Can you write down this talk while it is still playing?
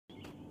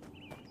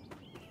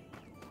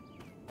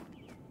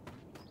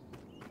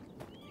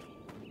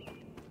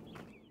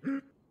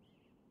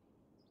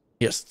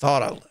Yes,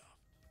 thought I left.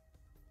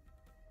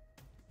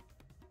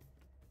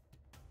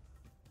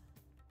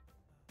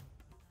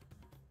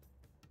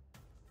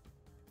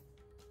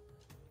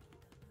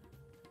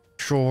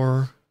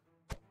 Sure.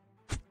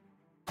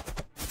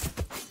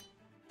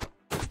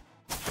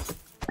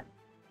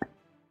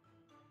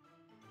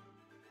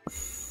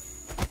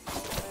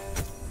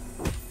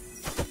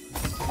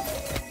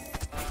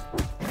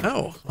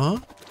 Oh, huh?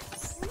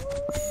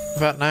 What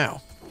about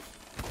now?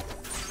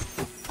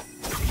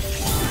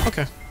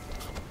 Okay.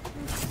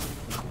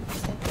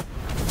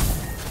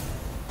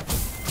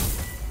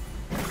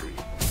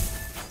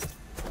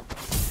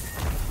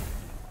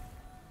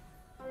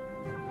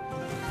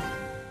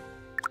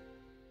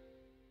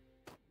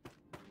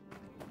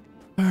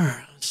 All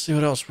right, let's see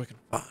what else we can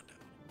find.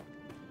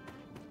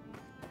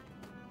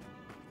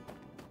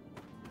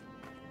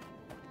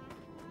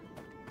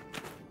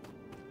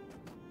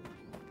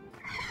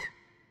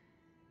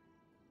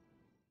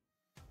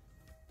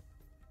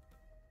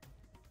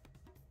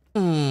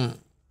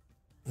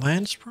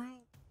 Land sprout?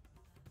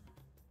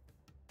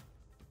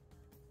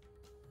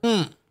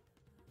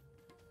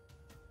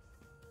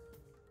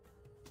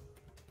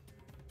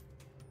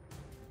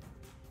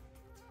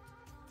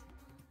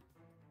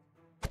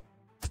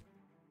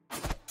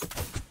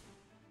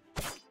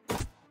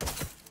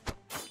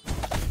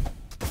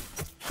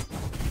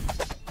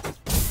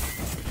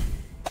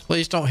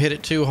 Please don't hit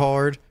it too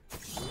hard.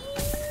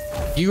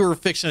 You were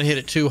fixing to hit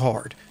it too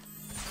hard.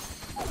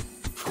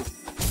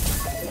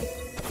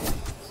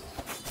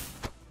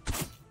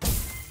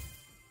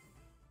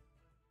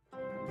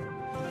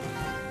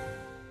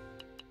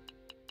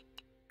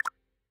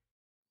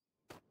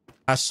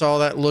 I saw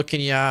that look in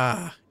your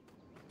eye.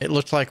 It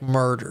looked like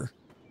murder.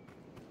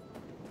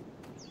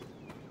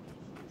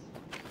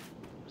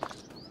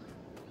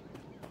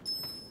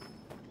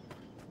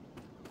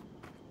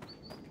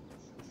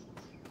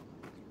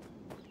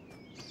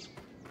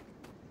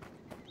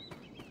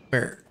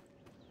 Where?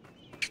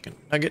 Chicken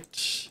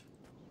nuggets.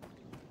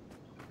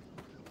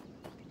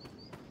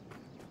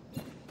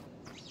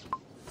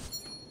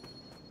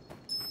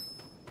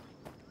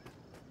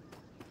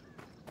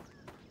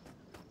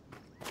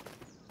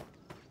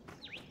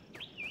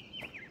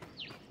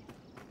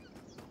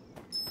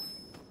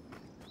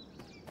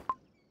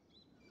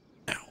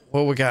 Now,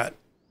 what we got?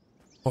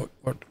 What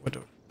where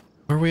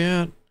are we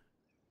at?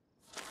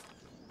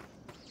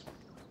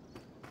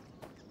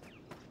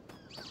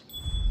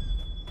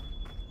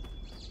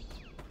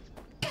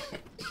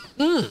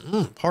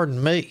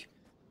 Pardon me.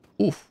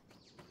 Oof.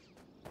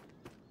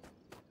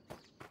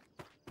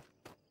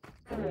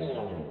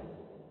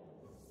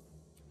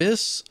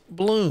 Miss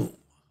Bloom,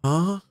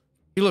 huh?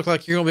 You look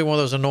like you're gonna be one of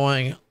those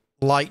annoying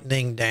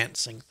lightning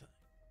dancing things.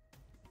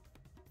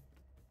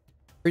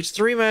 Reach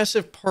 3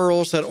 massive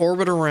pearls that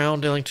orbit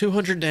around, dealing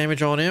 200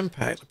 damage on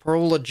impact. The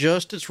pearl will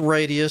adjust its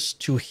radius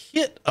to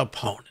hit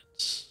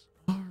opponents.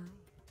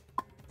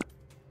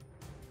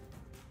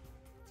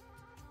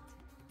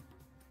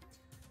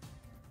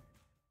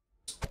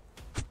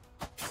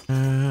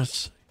 Let's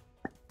see.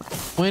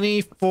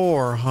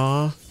 24,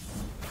 huh?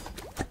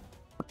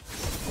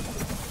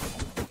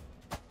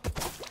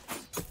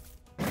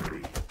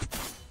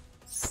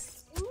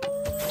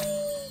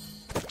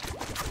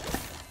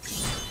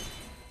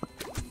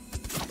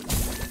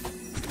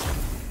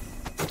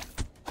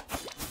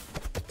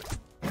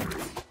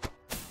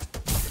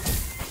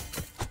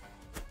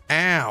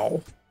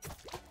 Ow.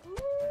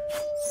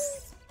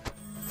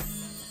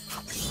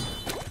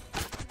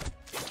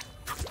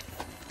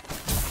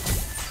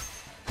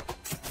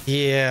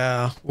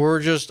 Yeah,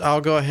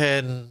 I'll go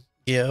ahead and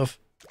give.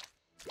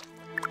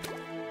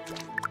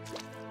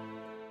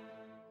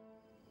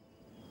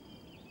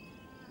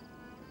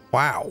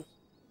 Wow.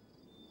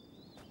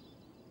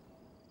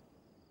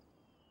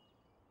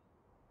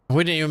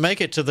 We didn't even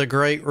make it to the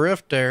Great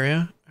Rift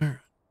area.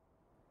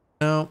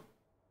 No.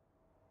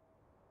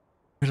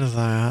 Rid of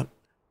that.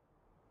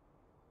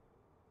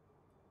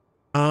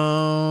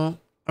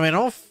 I mean,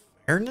 all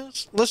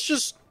fairness, let's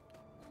just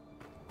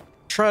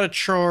try to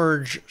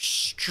charge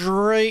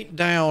straight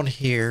down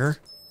here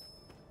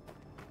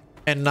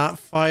and not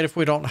fight if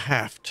we don't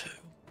have to.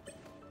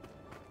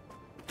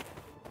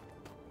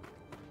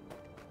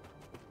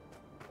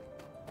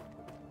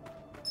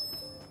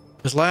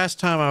 Because last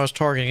time I was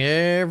targeting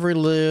every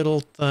little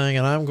thing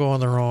and I'm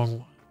going the wrong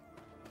way.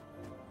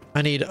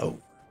 I need over.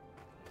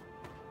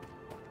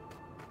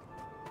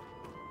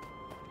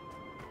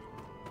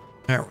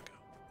 There we go.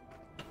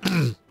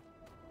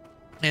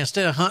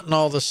 Instead of hunting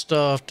all the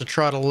stuff to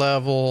try to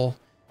level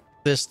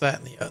this, that,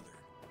 and the other.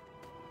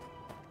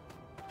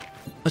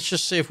 Let's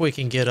just see if we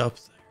can get up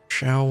there,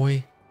 shall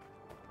we?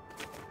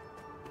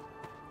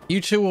 You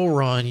two will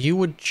run. You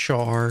would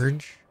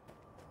charge.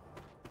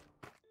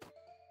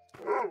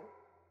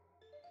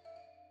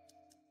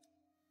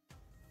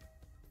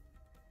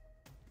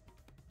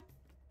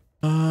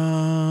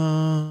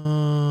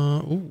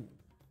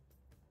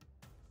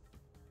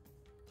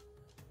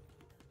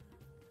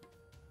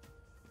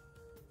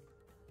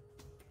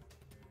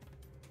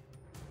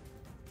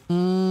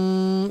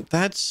 Ooh.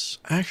 That's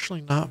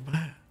actually not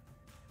bad.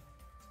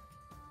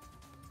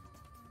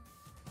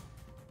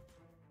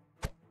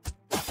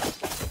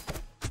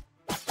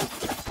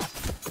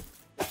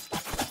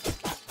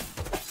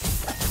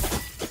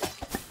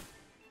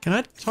 Can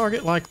I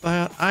target like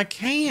that? I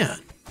can.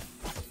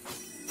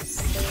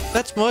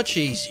 That's much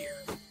easier.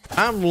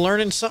 I'm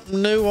learning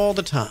something new all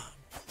the time.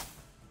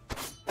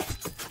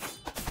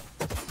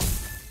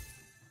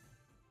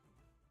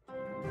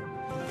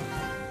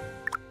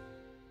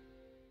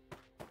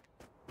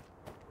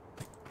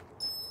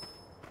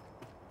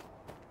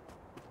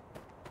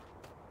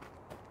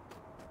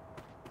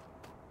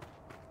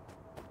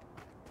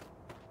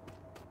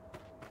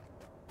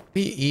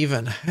 We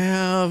even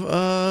have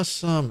a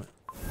summon.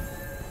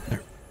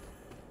 There.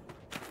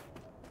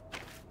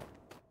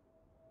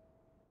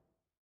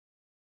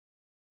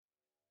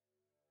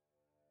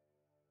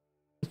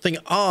 Something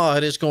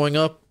odd is going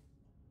up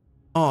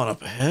on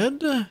up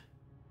ahead.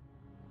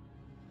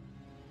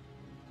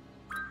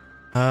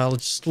 It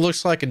just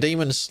looks like a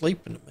demon is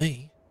sleeping to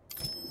me.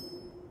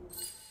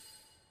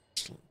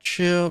 Some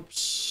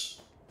chips.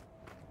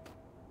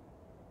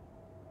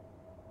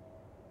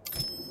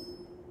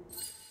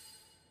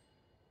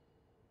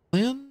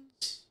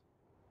 Lens.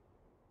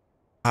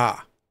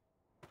 Ah.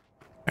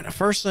 Alright, now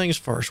first things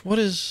first. What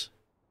is...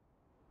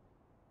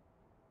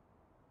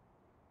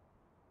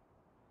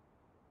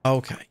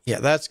 Okay. Yeah,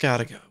 that's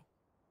gotta go.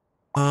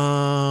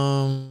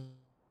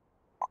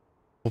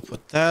 We'll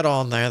put that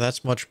on there.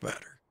 That's much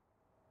better.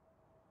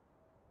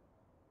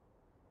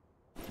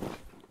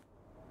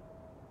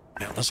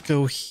 Now let's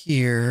go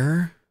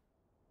here.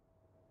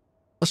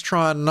 Let's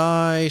try a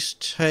nice,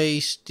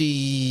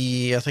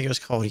 tasty, I think it was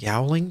called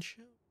Yaoling chip?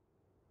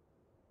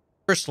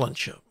 Crystalline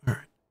chip. All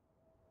right.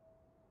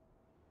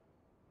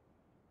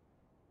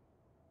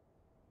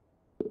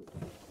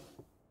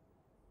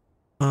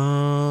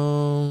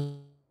 Um...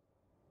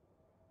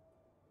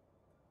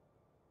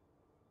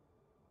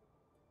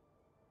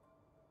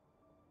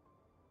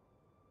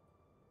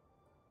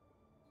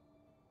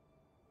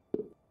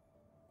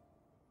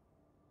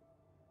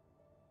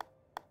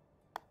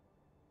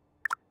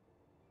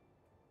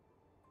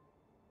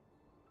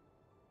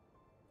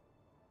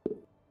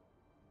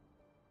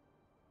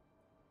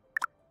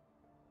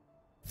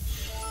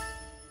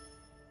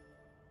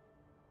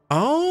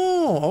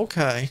 Oh,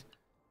 okay.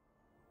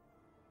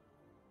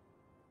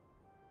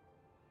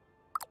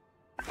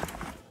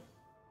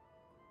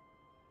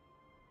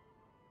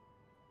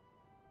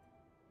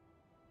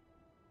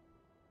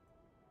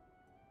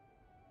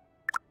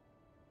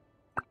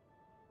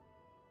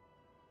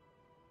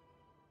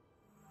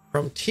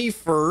 From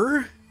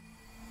Tifer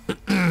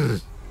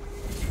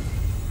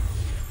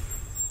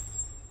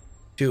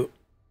to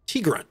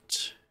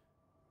Tigrunt.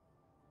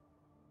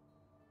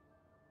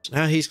 So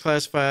now he's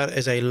classified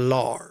as a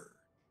large.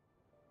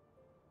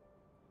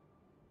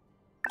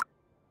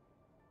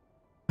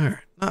 All right,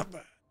 not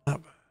bad,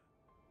 not bad.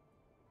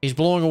 He's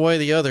blowing away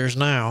the others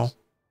now.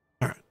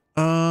 All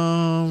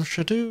right,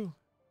 should do.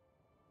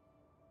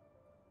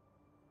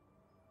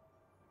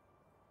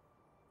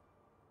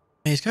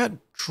 He's got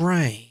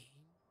drain.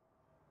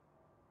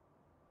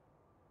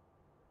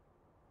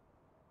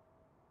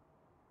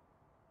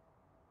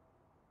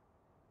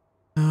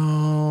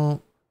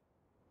 No.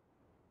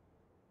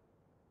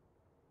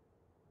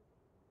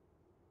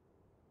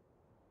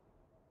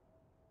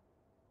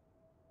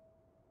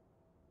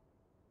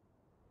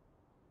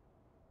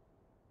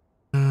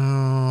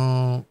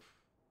 No.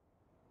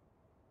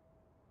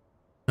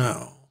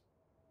 No.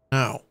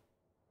 No.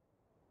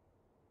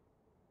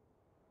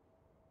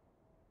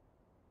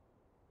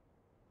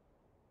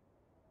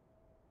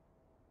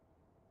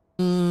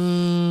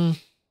 Hmm.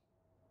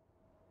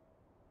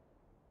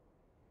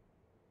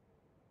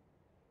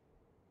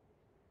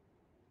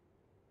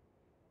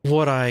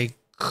 What I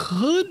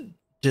could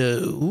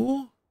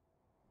do.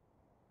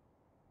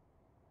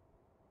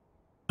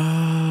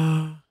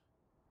 Uh.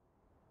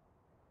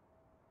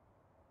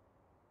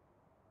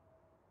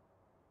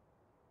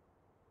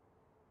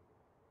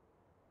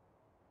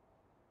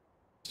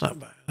 It's not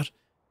bad.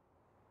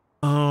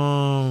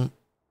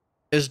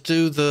 Is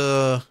do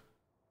the.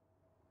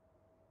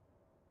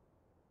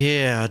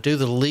 Yeah, do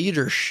the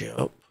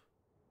leadership.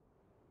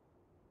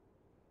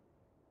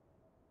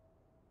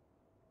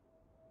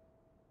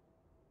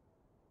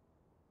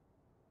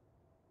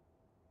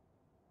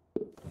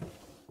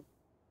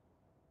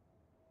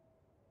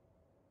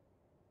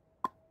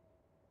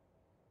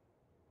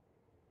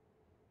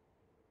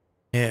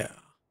 Yeah.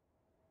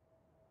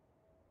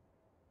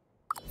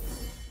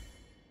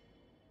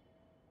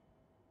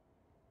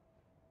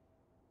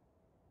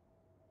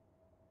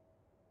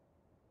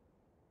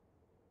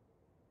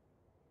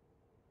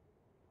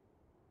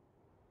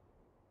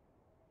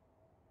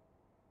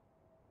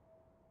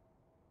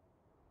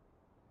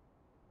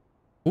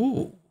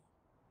 Ooh.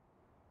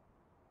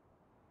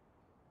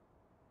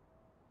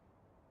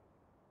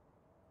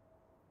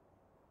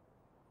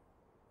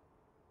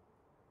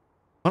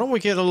 Why don't we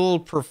get a little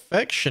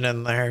perfection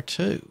in there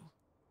too?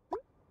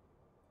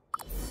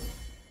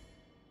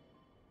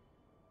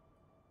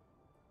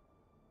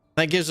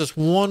 That gives us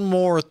one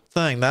more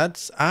thing.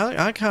 That's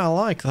I kind of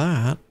like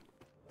that.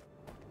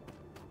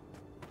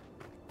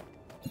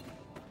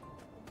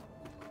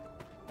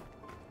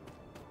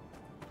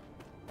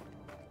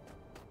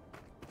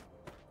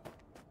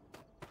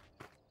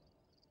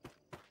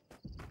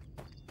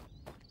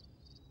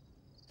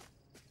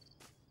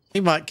 He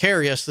might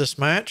carry us this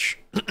match.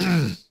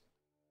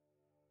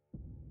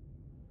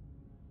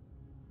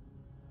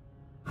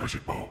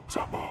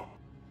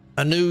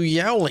 A new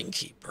Yaoling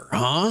keeper,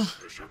 huh?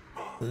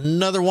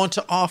 Another one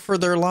to offer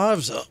their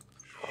lives up.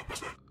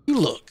 You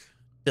look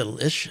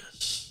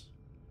delicious.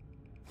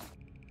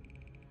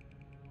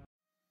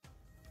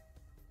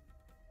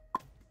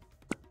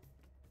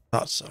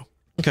 Thought so.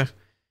 Okay.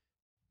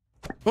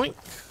 Yoink,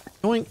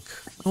 yoink,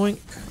 yoink,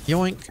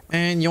 yoink,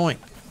 and yoink.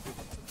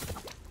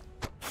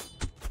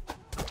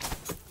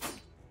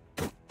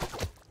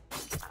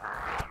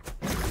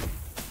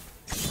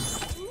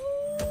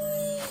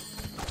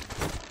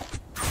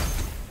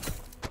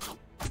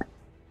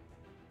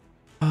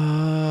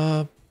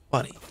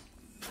 Bunny.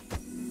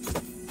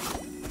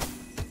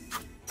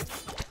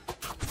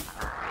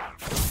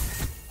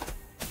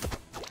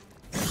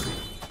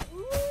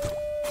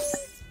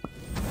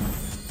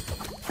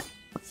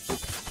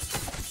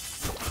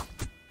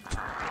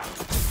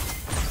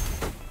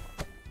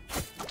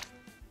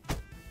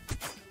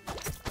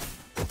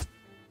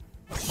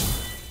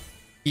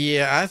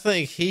 Yeah, I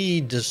think he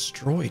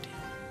destroyed him.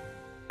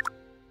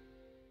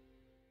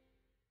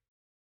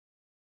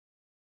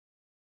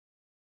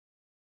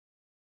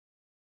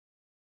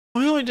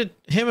 We only did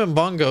him and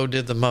Bungo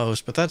did the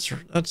most, but that's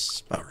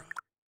about right.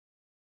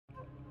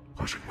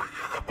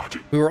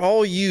 We were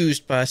all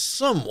used by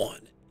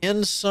someone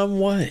in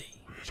some way,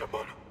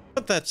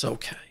 but that's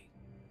okay.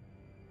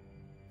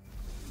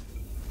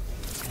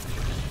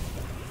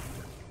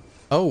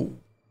 Oh,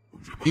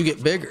 you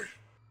get bigger.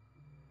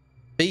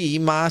 Be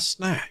my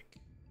snack.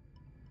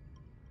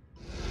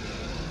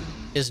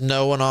 Is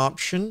no an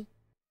option?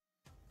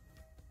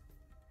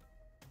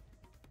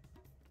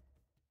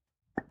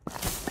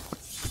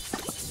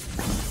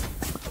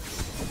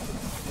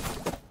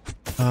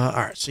 All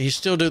right, so you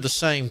still do the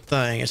same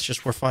thing. It's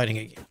just we're fighting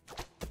again.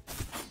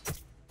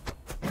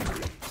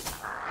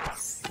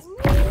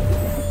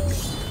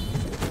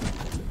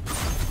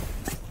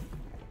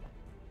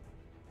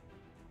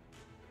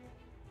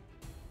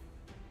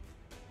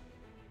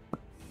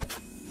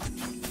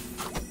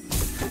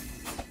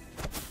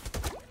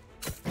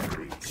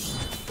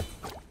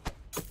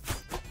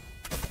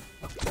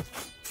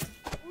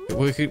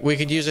 We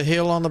could use a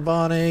heal on the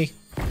bunny.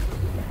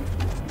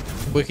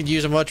 We could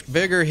use a much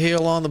bigger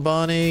heal on the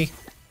bunny.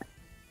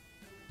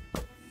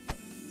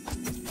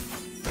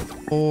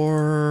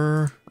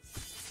 Or...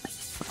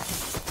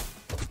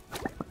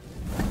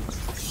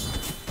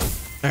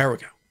 there we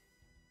go.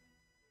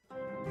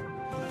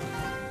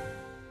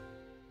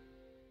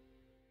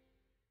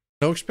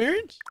 No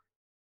experience?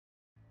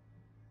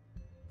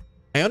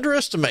 I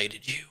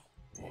underestimated you.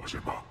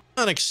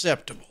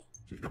 Unacceptable.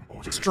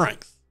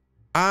 Strength.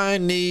 I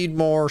need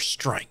more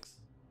strength.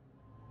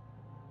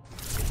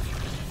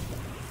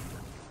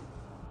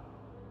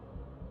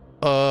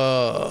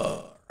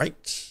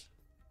 Right.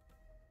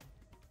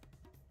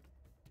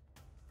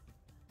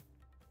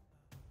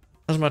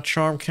 How's my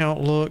charm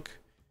count look?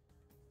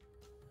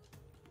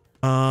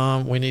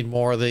 We need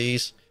more of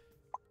these.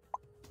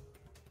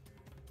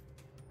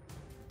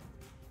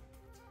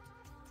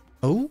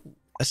 Oh,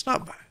 that's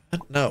not bad.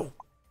 No.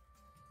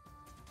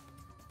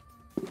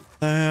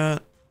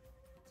 That.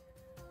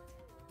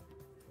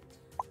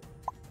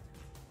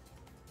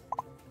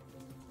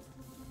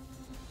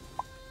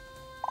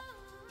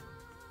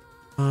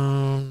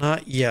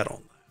 Not yet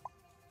on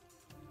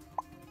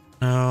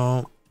that.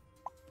 No.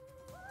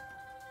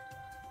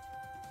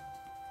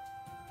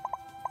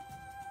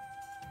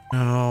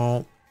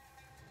 No.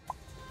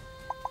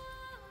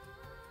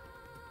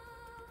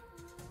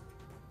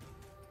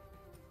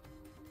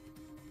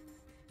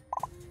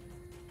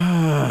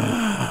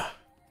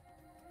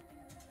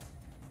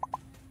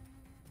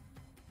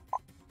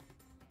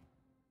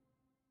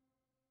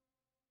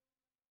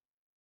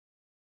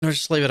 Let's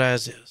just leave it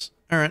as is.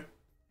 All right.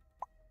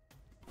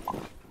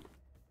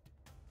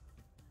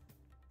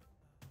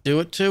 Do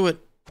it to it.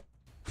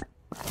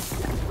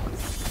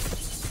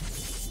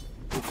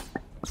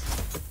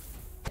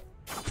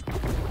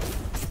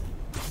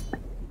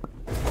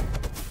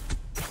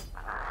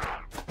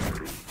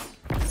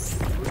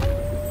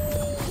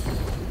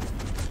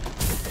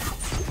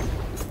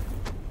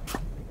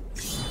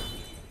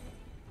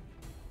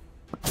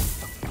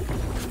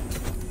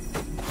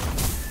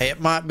 Hey, it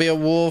might be a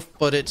wolf,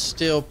 but it's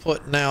still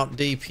putting out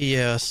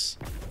DPS.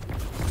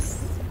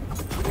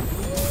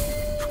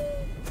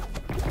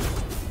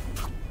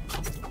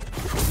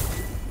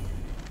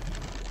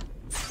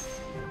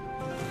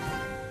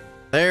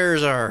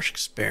 There's our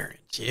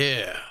experience.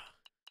 Yeah.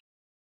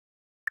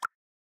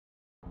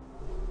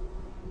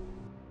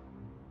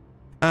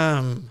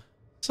 I'm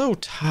so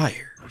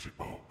tired.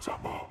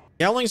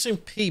 Yaolings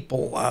and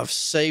people I've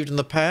saved in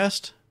the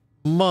past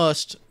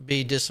must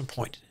be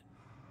disappointed.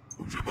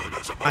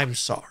 I'm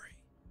sorry.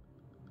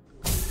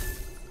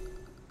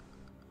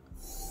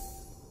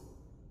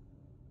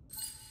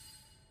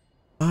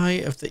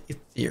 Eye of the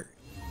Ethereal.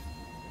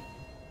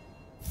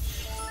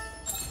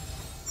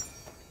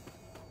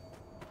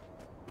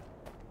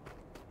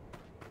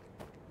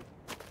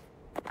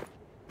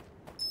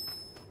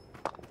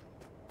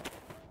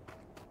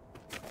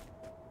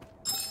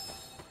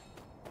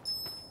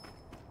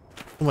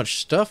 So much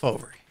stuff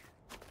over here.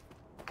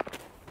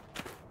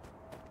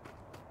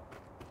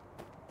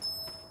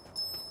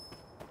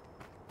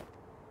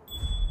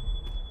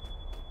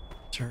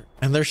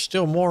 And there's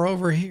still more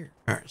over here.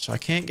 All right, so I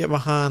can't get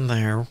behind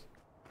there. All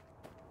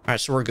right,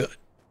 so we're good.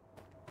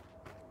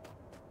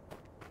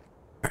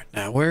 All right,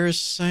 now where is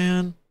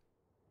sand?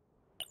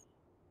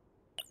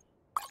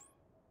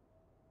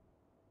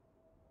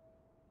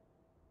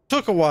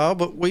 Took a while,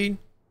 but we...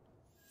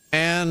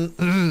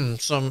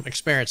 And some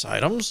experience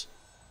items.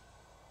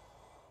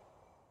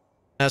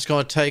 That's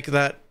going to take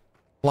that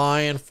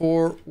lion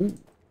for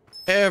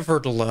ever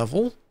to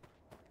level.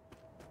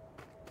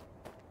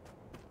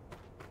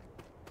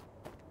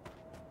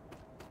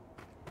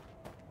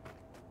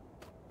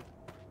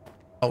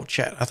 Oh,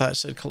 chat. I thought it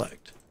said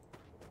collect.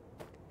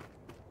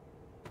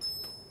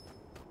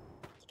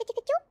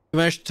 You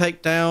managed to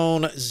take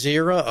down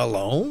Zira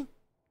alone?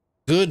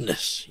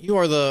 Goodness. You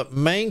are the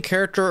main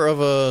character of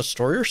a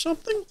story or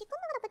something?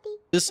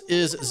 This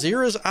is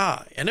Zira's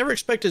eye. I never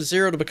expected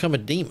Zira to become a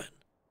demon.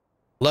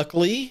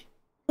 Luckily,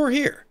 you're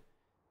here.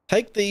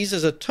 Take these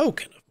as a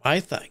token of my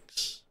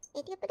thanks.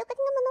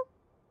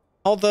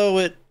 Although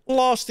it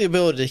lost the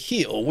ability to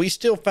heal, we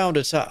still found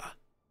its eye.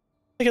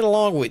 Take it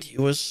along with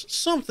you as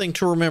something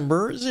to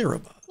remember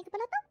Zira by.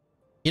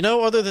 You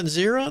know, other than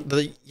Zira,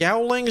 the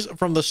Yaolings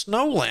from the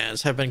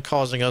Snowlands have been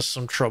causing us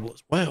some trouble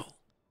as well.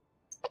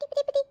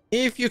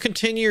 If you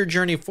continue your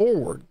journey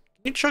forward,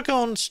 can you check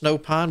on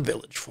Snowpine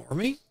Village for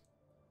me?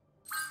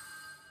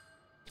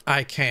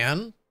 I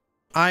can.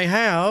 I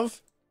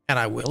have. And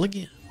I will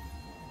again.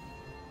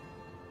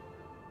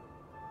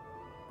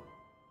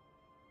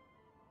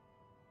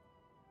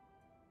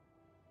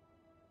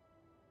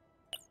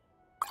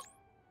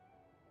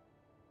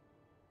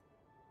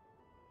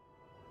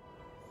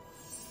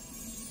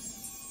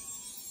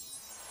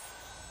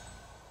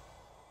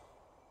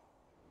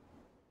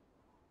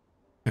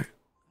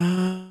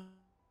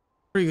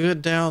 Pretty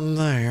good down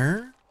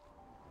there.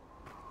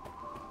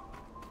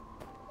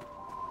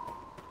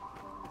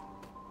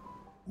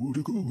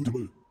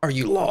 Are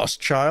you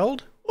lost,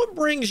 child? What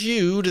brings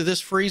you to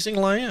this freezing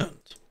land?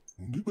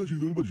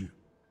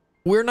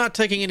 We're not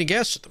taking any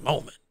guests at the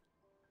moment.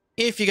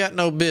 If you got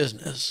no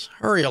business,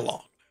 hurry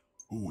along.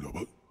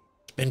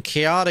 It's been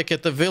chaotic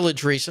at the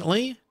village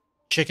recently.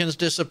 Chickens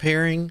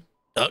disappearing,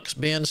 ducks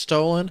being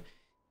stolen,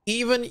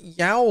 even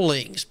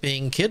Yaolings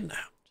being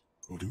kidnapped.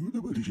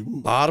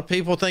 A lot of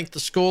people think the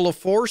School of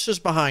Force is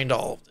behind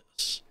all of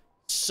this.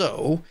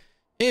 So,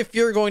 if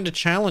you're going to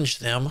challenge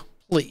them,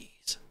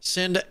 please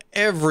send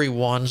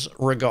everyone's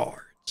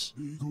regards.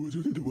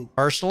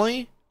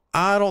 Personally,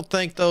 I don't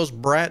think those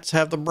brats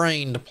have the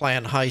brain to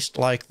plan heist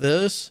like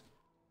this.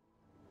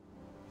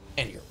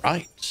 And you're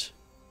right.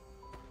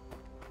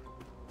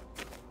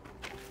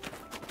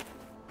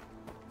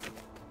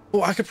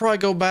 Oh, I could probably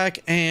go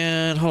back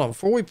and... Hold on,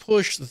 before we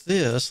push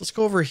this, let's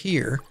go over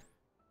here.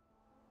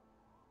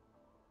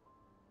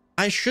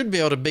 I should be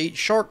able to beat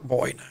Shark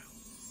Boy now.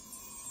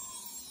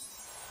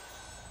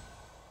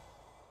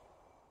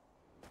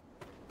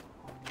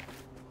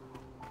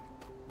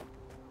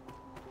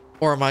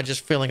 Or am I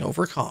just feeling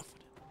overconfident?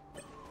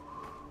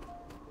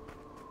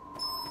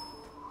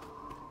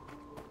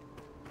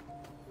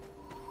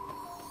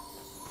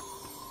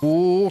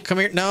 Ooh, come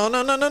here. No,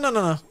 no, no, no, no,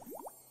 no.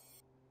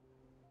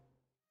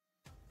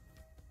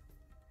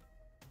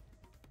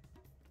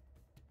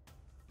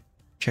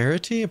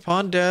 Charity,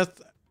 upon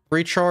death,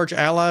 recharge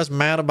allies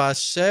mana by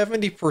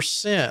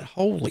 70%.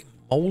 Holy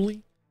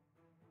moly.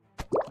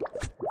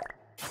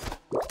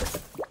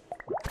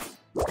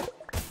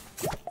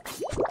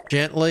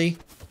 Gently,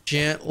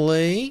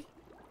 gently.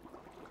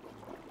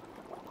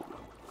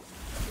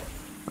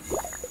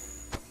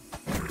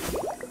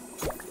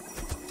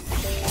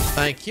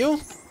 Thank you.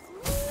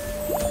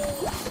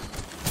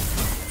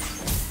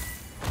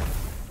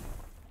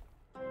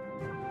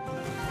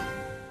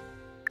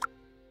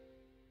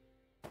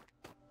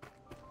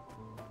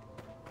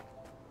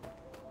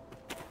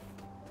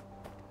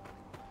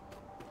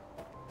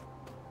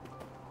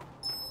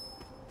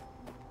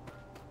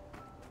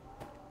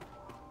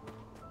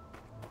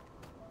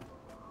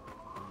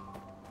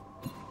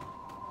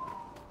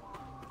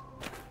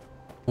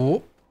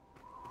 Whoop.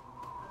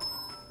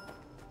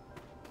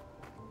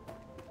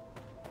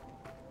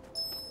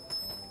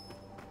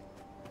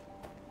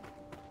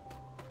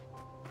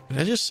 Did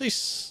I just see?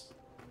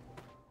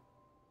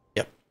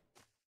 Yep.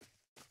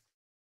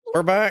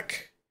 We're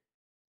back.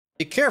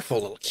 Be careful,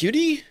 little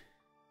cutie.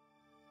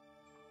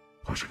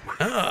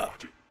 Ah.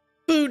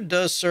 Food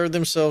does serve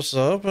themselves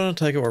up. I'll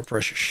take over a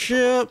precious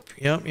ship.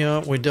 Yep,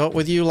 yep. We dealt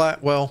with you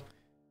like, well,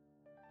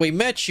 We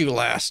met you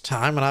last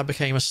time and I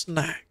became a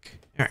snack.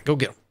 All right, go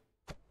get him.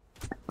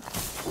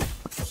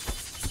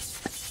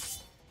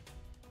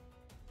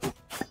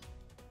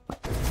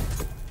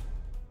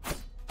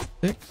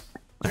 Six.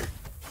 There.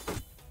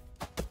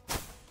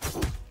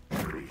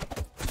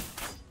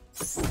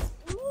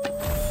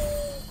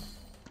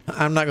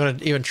 I'm not going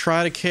to even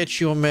try to catch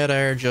you in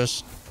midair.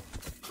 Just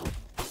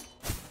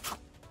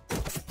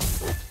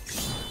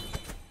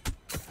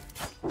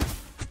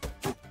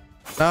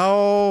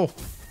no.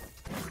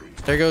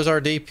 There goes our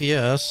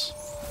DPS.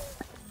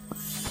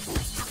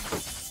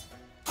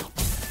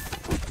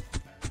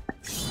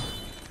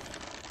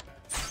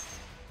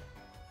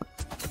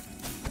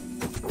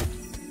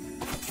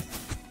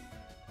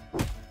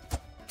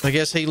 I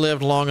guess he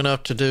lived long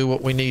enough to do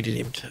what we needed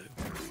him to.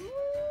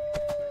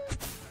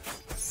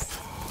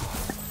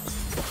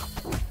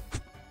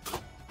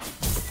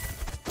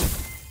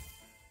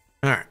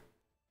 All right.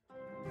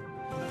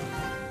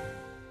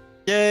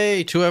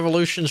 Yay, 2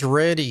 evolutions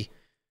ready.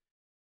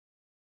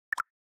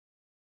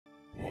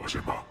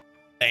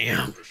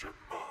 Damn.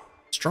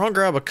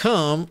 Stronger I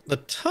become, the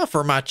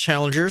tougher my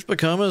challengers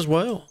become as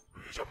well.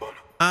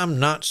 I'm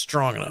not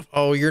strong enough.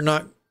 Oh, you're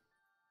not.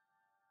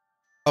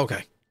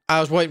 Okay.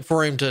 I was waiting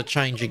for him to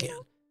change again.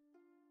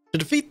 To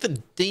defeat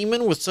the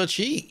demon with such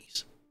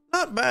ease.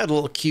 Not bad,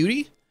 little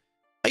cutie.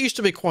 I used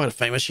to be quite a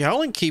famous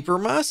Yaoling keeper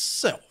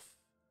myself.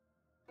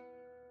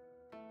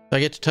 Do I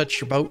get to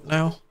touch your boat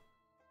now?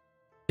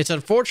 It's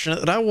unfortunate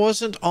that I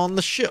wasn't on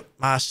the ship.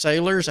 My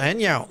sailors and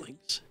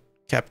Yaolings.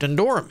 Captain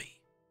Dormy.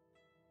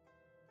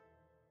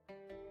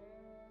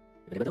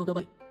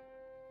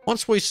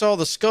 Once we saw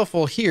the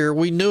scuffle here,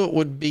 we knew it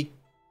would be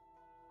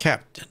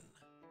Captain.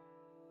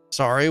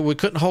 Sorry, we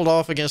couldn't hold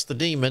off against the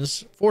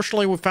demons.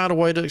 Fortunately, we found a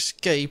way to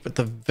escape at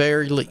the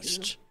very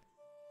least.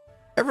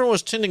 Everyone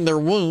was tending their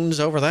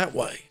wounds over that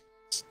way.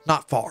 It's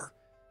not far.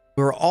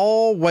 We were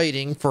all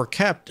waiting for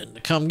Captain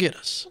to come get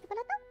us.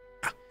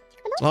 As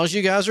long as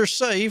you guys are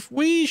safe,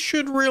 we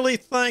should really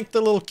thank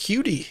the little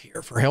cutie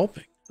here for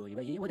helping.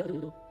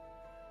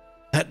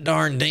 That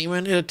darn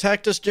demon, it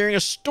attacked us during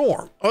a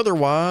storm.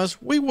 Otherwise,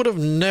 we would have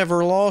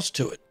never lost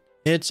to it.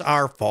 It's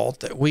our fault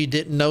that we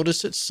didn't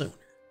notice it sooner.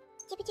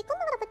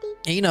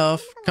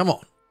 Enough. Come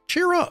on.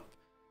 Cheer up.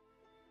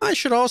 I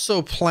should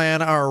also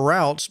plan our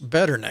routes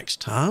better next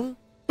time.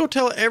 Go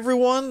tell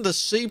everyone the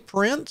Sea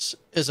Prince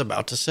is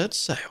about to set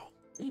sail.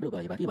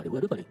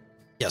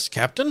 Yes,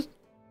 Captain?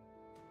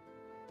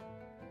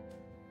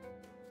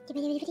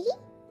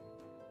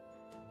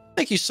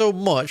 Thank you so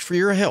much for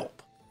your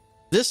help.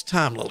 This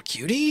time, little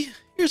cutie,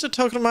 here's a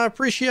token of my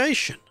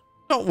appreciation.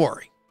 Don't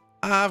worry.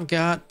 I've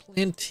got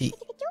plenty.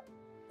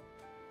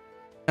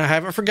 I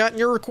haven't forgotten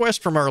your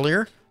request from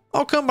earlier.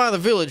 I'll come by the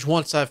village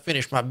once I've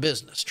finished my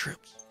business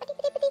trips.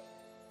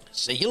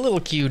 See you, little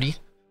cutie.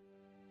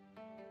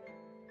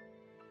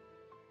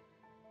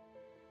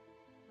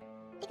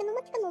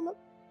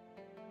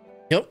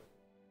 Yep.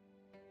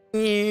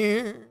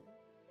 Yeah.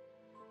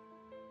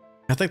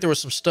 I think there was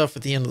some stuff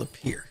at the end of the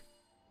pier.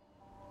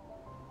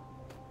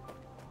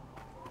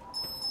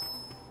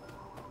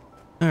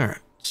 All right.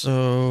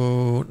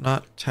 So,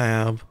 not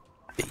tab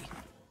B.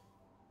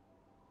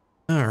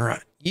 All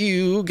right.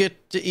 You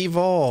get to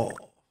evolve.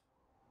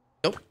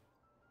 Nope.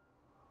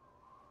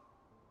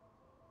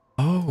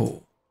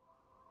 Oh.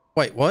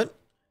 Wait, what?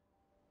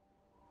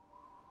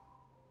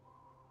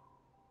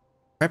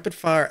 Rapid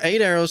fire 8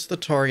 arrows to the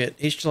target,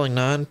 each dealing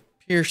 9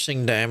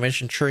 piercing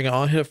damage and triggering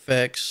on hit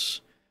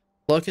effects.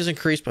 Luck is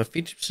increased by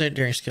 50%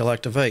 during skill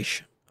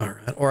activation. All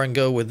right. Or I can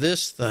go with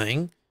this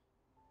thing.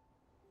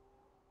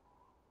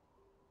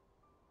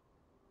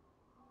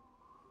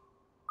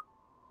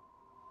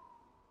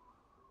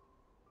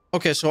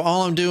 Okay, so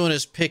all I'm doing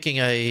is picking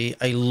a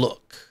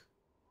look.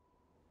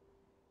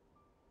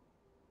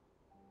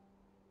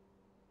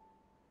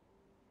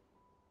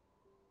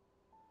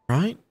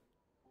 Right?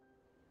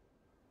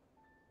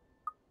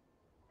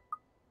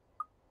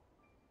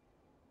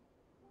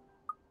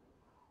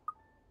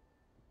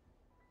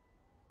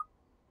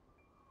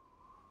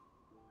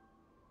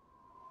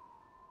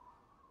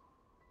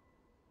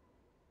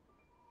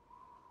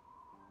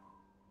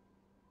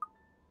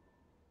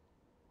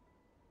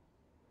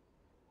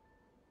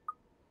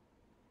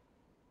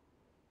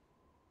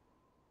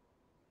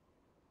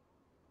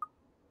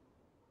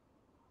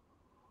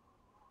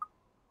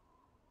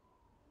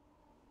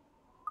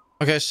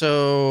 Okay,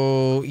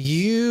 so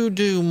you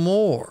do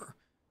more.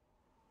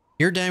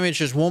 Your damage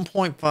is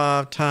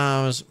 1.5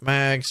 times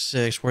mag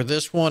 6, where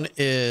this one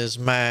is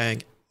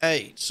mag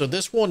 8. So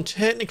this one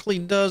technically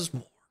does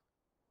more.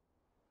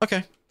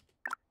 Okay.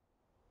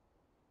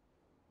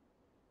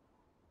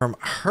 From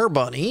her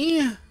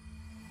bunny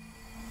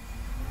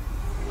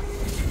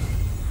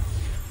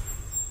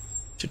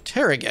to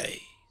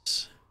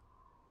Terragaze.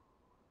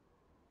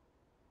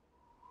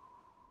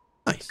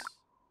 Nice.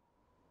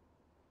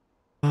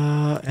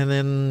 And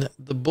then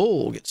the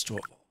bull gets to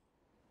evolve.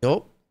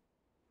 Yup.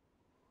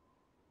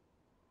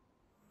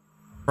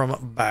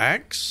 From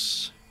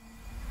Bax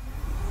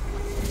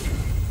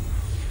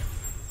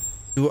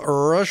to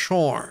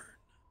Rushhorn.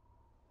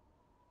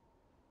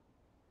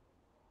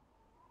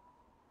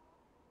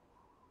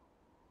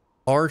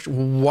 Arch.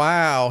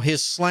 Wow.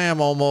 His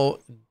slam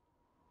almost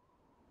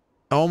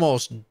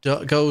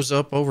goes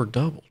up over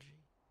double.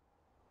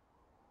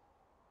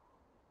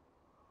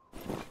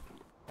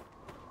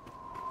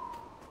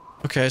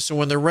 Okay, so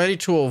when they're ready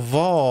to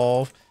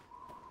evolve,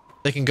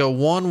 they can go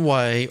one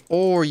way,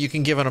 or you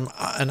can give them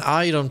an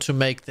item to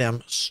make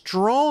them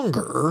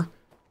stronger,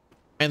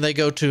 and they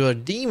go to a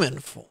demon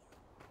form.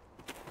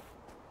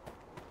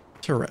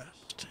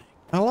 Interesting.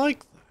 I like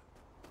that.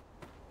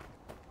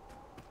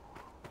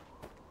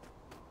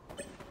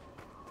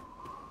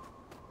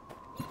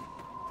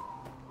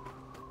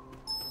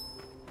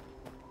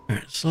 All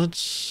right, so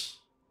let's...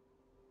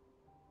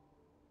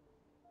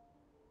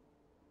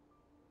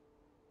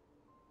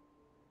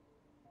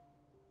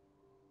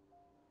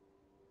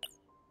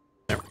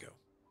 There we go.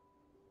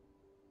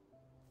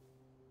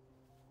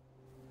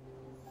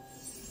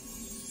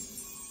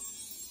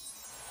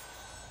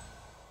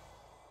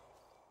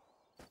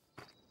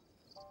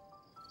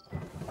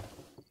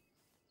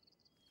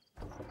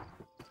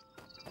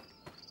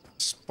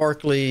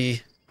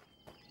 Sparkly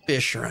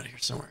fish around here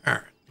somewhere. All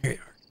right, here you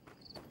are.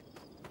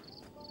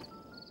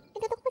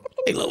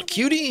 Hey, little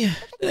cutie.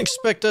 Didn't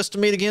expect us to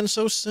meet again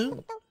so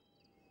soon.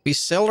 We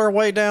sailed our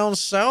way down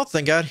south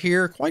and got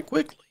here quite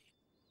quickly.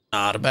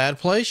 Not a bad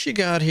place you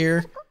got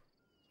here.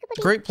 It's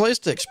a great place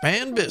to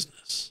expand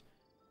business.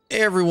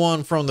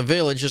 Everyone from the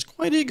village is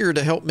quite eager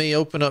to help me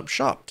open up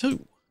shop,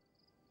 too.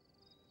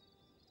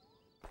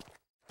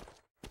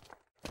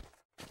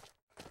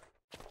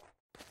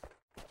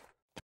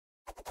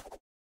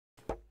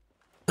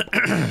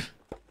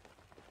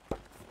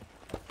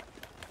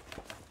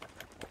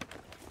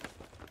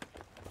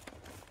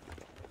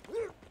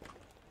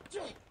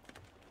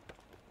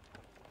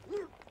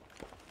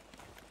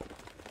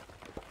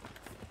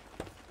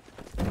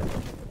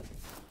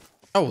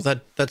 Oh,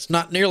 that's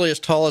not nearly as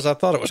tall as I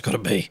thought it was going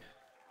to be.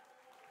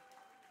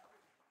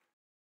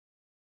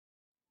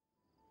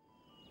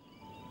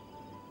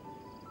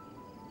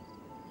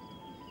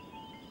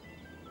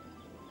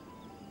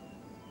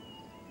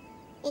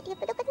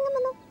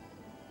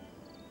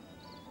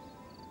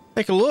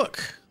 Take a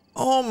look.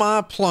 All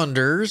my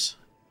plunder's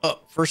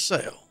up for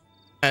sale.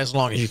 As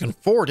long as you can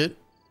afford it,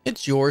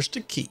 it's yours to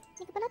keep.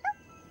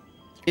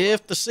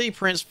 If the Sea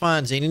Prince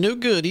finds any new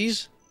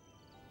goodies,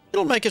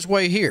 it'll make its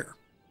way here.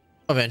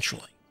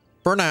 Eventually.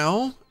 For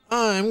now,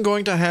 I'm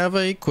going to have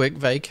a quick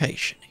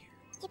vacation here.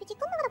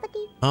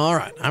 All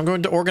right, I'm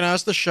going to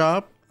organize the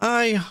shop.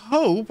 I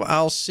hope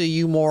I'll see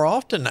you more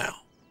often now.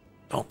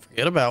 Don't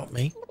forget about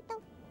me.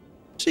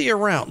 See you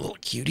around, little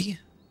cutie.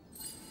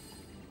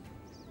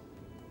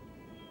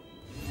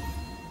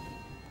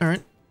 All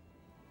right.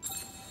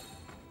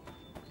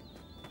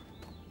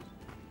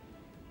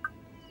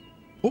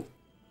 Oh.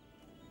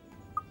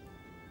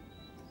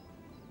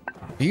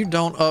 You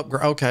don't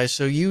upgrade. Okay,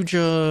 so you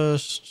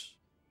just...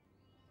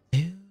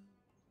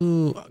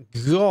 Ooh,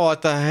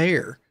 God, the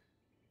hair.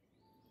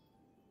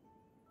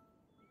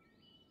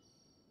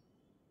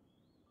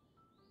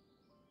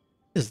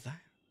 What is that?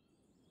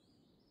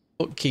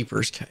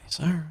 Bookkeeper's case.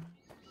 All right.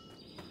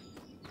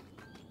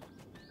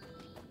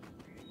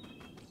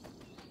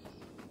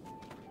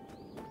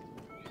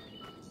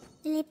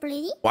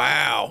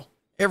 Wow.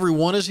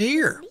 Everyone is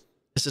here.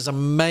 This is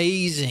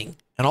amazing.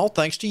 And all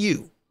thanks to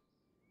you.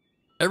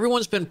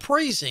 Everyone's been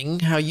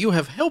praising how you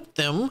have helped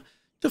them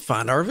to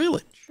find our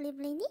village.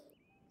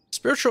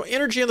 Spiritual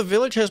energy in the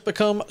village has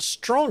become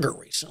stronger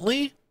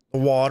recently. The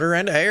water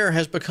and air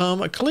has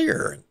become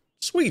clearer and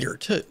sweeter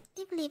too.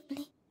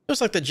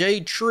 Looks like the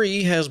jade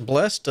tree has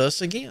blessed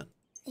us again.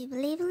 I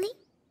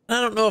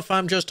don't know if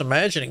I'm just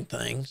imagining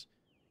things,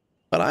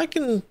 but I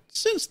can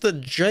sense the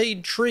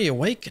jade tree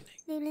awakening.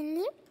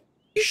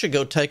 You should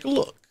go take a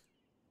look.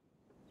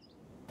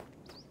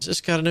 Has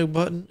this got a new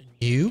button?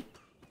 You?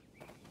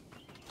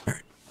 All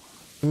right.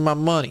 Give me my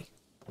money.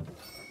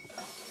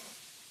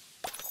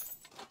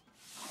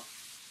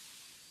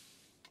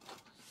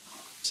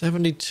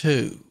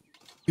 $72.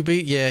 You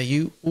beat, yeah,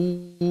 you,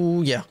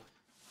 ooh, yeah.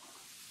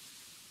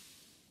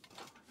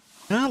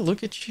 Ah,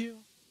 look at you.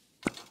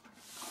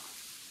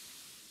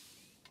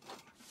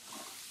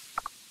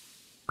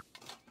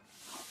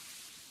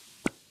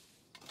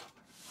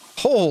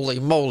 Holy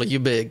moly, you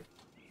big.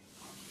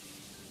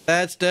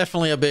 That's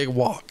definitely a big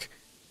walk.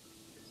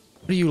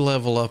 What do you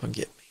level up and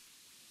get me?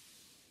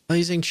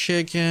 Blazing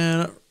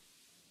chicken,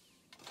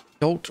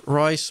 goat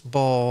rice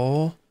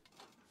ball,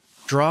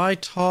 dry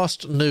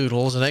tossed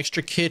noodles, an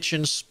extra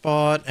kitchen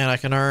spot, and I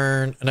can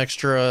earn an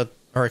extra,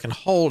 or I can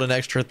hold an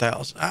extra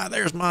 1,000. Ah,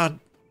 there's my...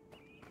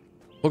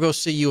 We'll go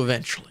see you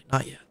eventually.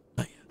 Not yet.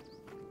 Not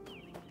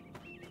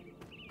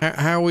yet.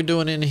 How are we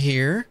doing in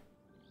here?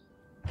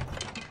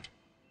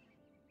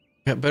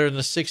 Got better than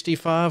a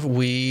 65?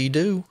 We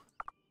do.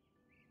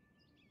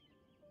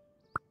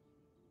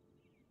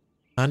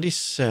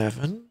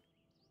 97.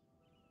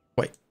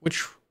 Wait,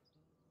 which...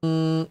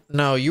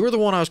 no, you were the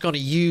one I was going to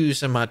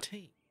use in my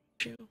team.